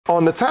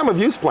on the time of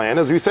use plan,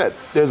 as we said,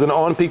 there's an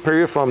on-peak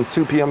period from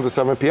 2 p.m. to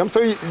 7 p.m.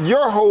 So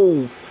your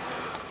whole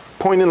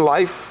point in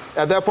life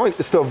at that point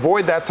is to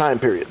avoid that time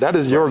period. That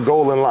is your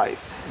goal in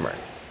life. Right.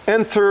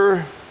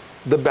 Enter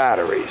the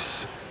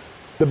batteries.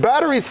 The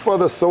batteries for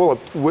the solar,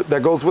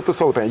 that goes with the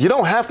solar panels. You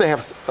don't have to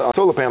have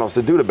solar panels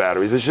to do the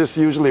batteries. It's just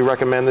usually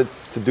recommended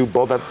to do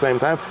both at the same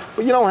time,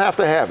 but you don't have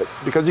to have it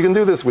because you can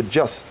do this with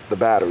just the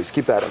batteries.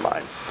 Keep that in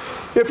mind.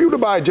 If you were to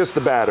buy just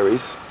the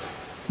batteries,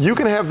 you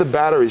can have the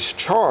batteries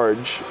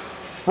charge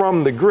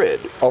from the grid.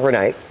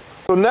 Overnight.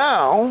 So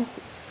now,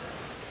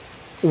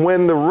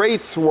 when the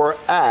rates were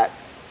at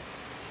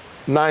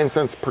 9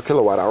 cents per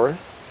kilowatt hour,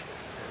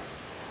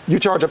 you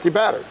charge up your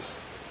batteries.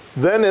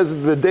 Then as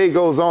the day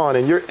goes on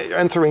and you're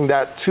entering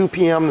that 2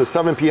 p.m. to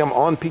 7 p.m.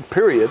 on-peak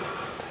period,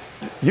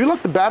 you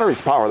let the batteries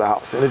power the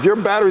house. And if your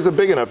batteries are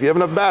big enough, you have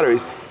enough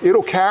batteries,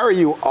 it'll carry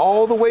you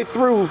all the way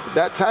through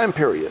that time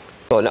period.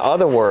 So in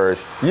other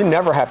words, you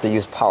never have to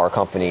use power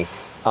company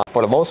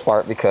for the most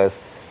part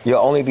because you'll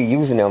only be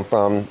using them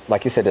from,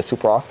 like you said, the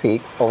super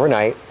off-peak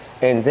overnight.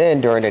 And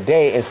then during the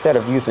day, instead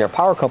of using their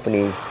power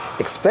company's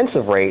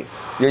expensive rate,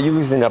 you're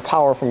using the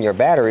power from your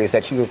batteries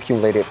that you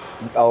accumulated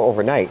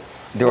overnight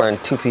during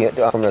 2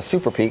 p.m. From the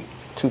super peak,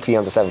 2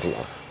 p.m. to 7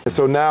 p.m.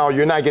 So now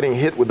you're not getting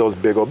hit with those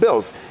big old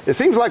bills. It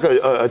seems like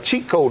a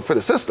cheat code for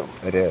the system.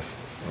 It is.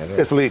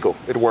 It's legal.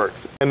 It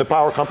works. And the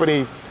power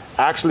company,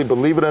 actually,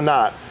 believe it or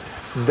not,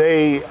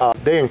 they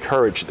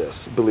encourage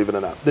this, believe it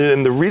or not.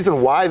 And the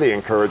reason why they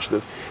encourage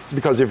this is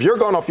because if you're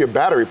going off your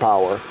battery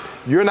power,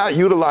 you're not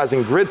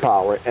utilizing grid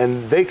power,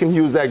 and they can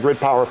use that grid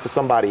power for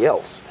somebody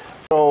else.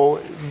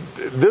 So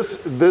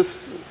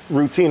this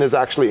routine is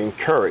actually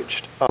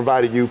encouraged,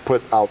 provided you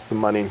put out the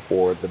money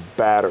for the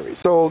batteries.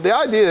 So the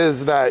idea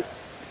is that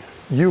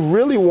you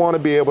really want to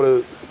be able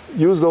to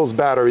use those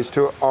batteries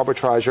to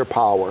arbitrage your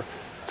power,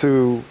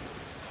 to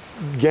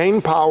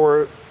gain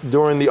power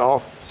during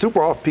the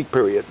super off-peak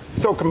period.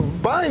 So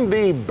combine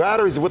the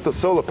batteries with the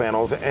solar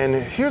panels, and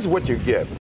here's what you get.